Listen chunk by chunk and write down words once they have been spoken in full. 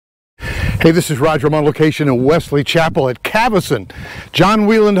Hey, this is Roger. I'm on location in Wesley Chapel at Cavesson. John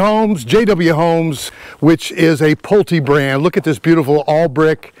Wieland Homes, JW Homes, which is a Pulte brand. Look at this beautiful all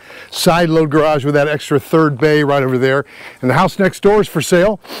brick side load garage with that extra third bay right over there. And the house next door is for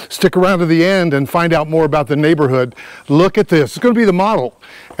sale. Stick around to the end and find out more about the neighborhood. Look at this. It's going to be the model.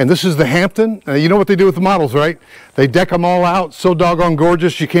 And this is the Hampton. You know what they do with the models, right? They deck them all out so doggone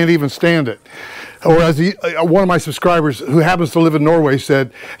gorgeous you can't even stand it. Or as one of my subscribers who happens to live in Norway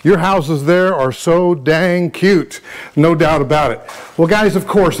said, your houses there are so dang cute. No doubt about it. Well, guys, of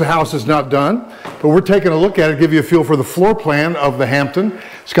course, the house is not done, but we're taking a look at it, give you a feel for the floor plan of the Hampton.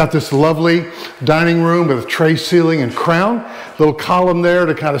 It's got this lovely dining room with a tray ceiling and crown, little column there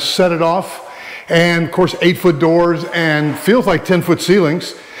to kind of set it off. And of course, 8-foot doors and feels like 10-foot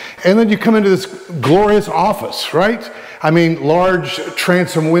ceilings. And then you come into this glorious office, right? I mean, large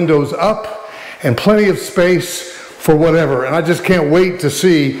transom windows up, and plenty of space for whatever. And I just can't wait to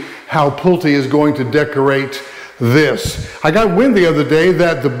see how Pulte is going to decorate this. I got wind the other day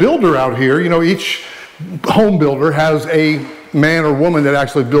that the builder out here, you know, each home builder has a man or woman that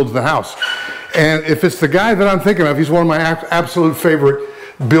actually builds the house. And if it's the guy that I'm thinking of, he's one of my absolute favorite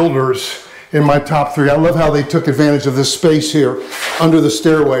builders in my top 3. I love how they took advantage of this space here under the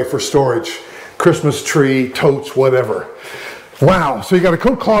stairway for storage. Christmas tree, totes, whatever. Wow, so you got a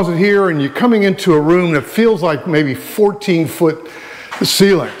coat closet here and you're coming into a room that feels like maybe 14-foot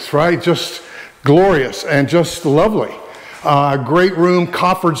ceilings, right? Just glorious and just lovely. Great room,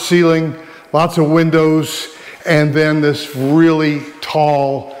 coffered ceiling, lots of windows, and then this really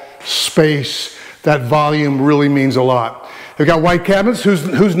tall space. That volume really means a lot. They've got white cabinets.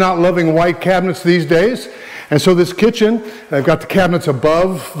 Who's not loving white cabinets these days? And so this kitchen, they've got the cabinets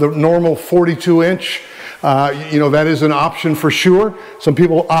above the normal 42-inch. You know, that is an option for sure. Some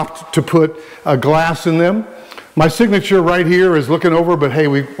people opt to put glass in them. My signature right here is looking over, but hey,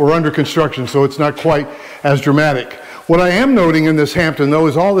 we're under construction, so it's not quite as dramatic. What I am noting in this Hampton, though,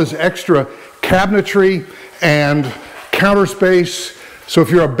 is all this extra cabinetry and counter space. So if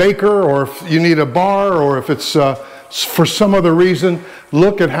you're a baker, or if you need a bar, or if it's for some other reason,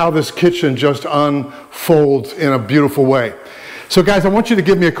 look at how this kitchen just unfolds in a beautiful way. So guys, I want you to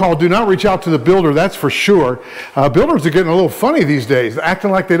give me a call. Do not reach out to the builder, that's for sure. Builders are getting a little funny these days, acting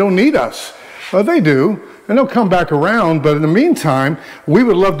like they don't need us. Well, they do, and they'll come back around, but in the meantime, we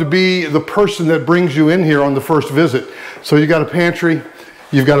would love to be the person that brings you in here on the first visit. So you got a pantry,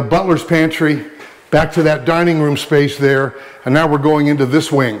 you've got a butler's pantry, back to that dining room space there, and now we're going into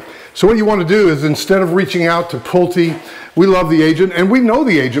this wing. So what you want to do is, instead of reaching out to Pulte, we love the agent, and we know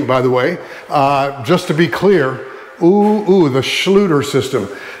the agent, by the way, just to be clear. The Schluter system.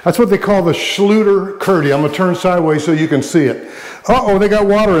 That's what they call the Schluter Curdy. I'm gonna turn sideways so you can see it. Uh-oh, they got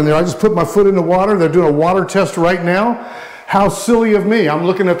water in there. I just put my foot in the water. They're doing a water test right now. How silly of me. I'm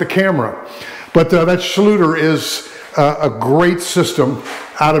looking at the camera. But that Schluter is a great system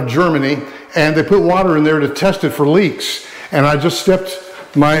out of Germany, and they put water in there to test it for leaks. And I just stepped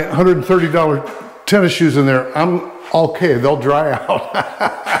my $130 tennis shoes in there. I'm okay, they'll dry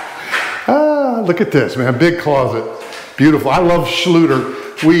out. Look at this, man, big closet. Beautiful. I love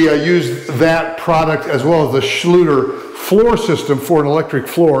Schluter. We use that product as well as the Schluter floor system for an electric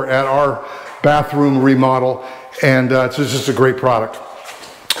floor at our bathroom remodel, and it's just a great product.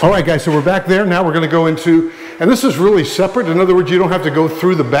 All right, guys, so we're back there. Now we're going to go into, and this is really separate. In other words, you don't have to go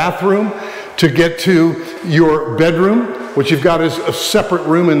through the bathroom to get to your bedroom. What you've got is a separate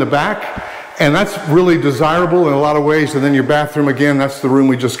room in the back. And that's really desirable in a lot of ways. And then your bathroom, again, that's the room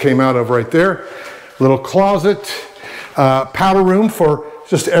we just came out of right there. Little closet, powder room for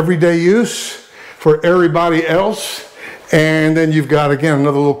just everyday use for everybody else. And then you've got, again,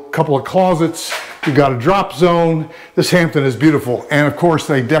 another little couple of closets. You've got a drop zone. This Hampton is beautiful. And of course,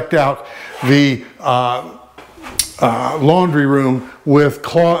 they decked out the laundry room with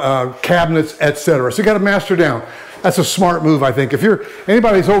cabinets, etc. So you got to master down. That's a smart move, I think. If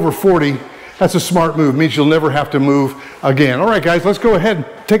anybody's over 40, that's a smart move. It means you'll never have to move again. All right, guys, let's go ahead and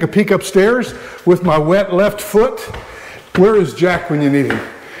take a peek upstairs with my wet left foot. Where is Jack when you need him?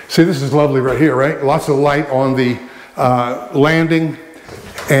 See, this is lovely right here, right? Lots of light on the landing,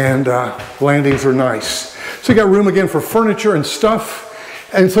 and landings are nice. So you got room again for furniture and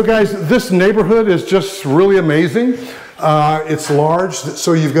stuff. And so, guys, this neighborhood is just really amazing. It's large,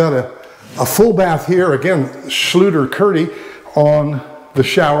 so you've got a full bath here. Again, Schluter Curdy on the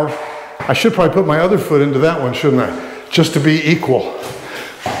shower. I should probably put my other foot into that one, shouldn't I? Just to be equal.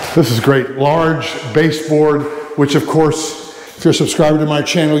 This is great. Large baseboard, which of course, if you're a subscriber to my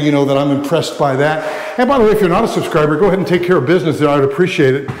channel, you know that I'm impressed by that. And by the way, if you're not a subscriber, go ahead and take care of business there. I'd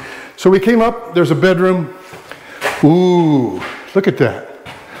appreciate it. So we came up, there's a bedroom. Ooh, look at that.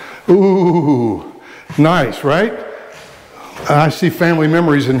 Ooh, nice, right? I see family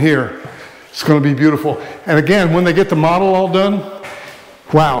memories in here. It's going to be beautiful. And again, when they get the model all done,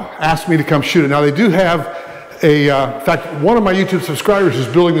 wow, ask me to come shoot it. Now they do have a, in fact, one of my YouTube subscribers is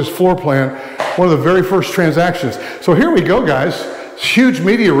building this floor plan, one of the very first transactions. So here we go, guys. Huge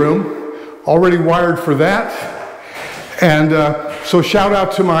media room, already wired for that. And so shout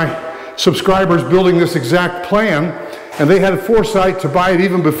out to my subscribers building this exact plan. And they had a foresight to buy it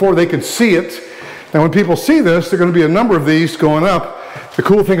even before they could see it. Now when people see this, there are going to be a number of these going up. The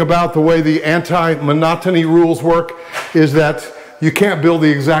cool thing about the way the anti-monotony rules work is that you can't build the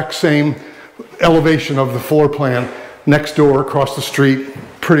exact same elevation of the floor plan next door, across the street.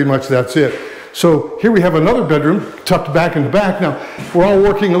 Pretty much that's it. So here we have another bedroom tucked back in the back. Now we're all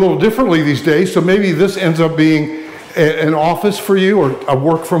working a little differently these days, so maybe this ends up being an office for you or a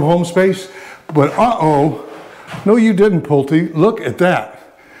work from home space. But uh-oh, no you didn't, Pulte. Look at that.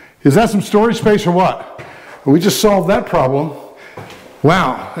 Is that some storage space or what? We just solved that problem.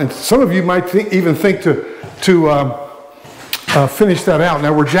 Wow, and some of you might even think to finish that out.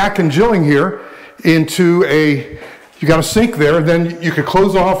 Now we're jack and jilling here into you got a sink there, and then you could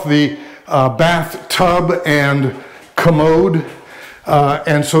close off the bathtub and commode,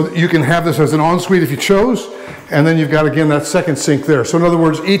 and so you can have this as an ensuite if you chose, and then you've got again that second sink there. So in other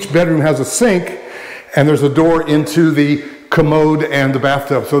words, each bedroom has a sink, and there's a door into the commode and the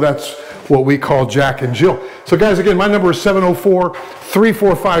bathtub. So that's what we call jack and jill. So guys, again, my number is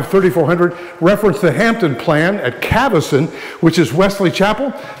 704-345-3400. Reference the Hampton plan at Cavesson, which is Wesley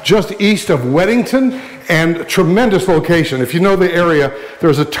Chapel, just east of Weddington, and tremendous location. If you know the area,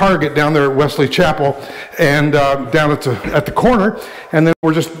 there's a Target down there at Wesley Chapel, and down at the corner, and then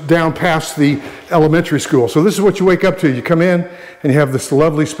we're just down past the elementary school. So this is what you wake up to. You come in, and you have this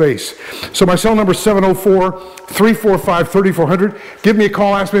lovely space. So my cell number is 704-345-3400. Give me a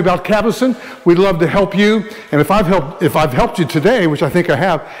call, ask me about Cavesson. We'd love to help you. And if I've helped you today, which I think I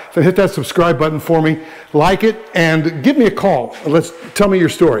have, then hit that subscribe button for me, like it, and give me a call. Tell me your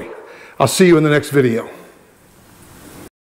story. I'll see you in the next video.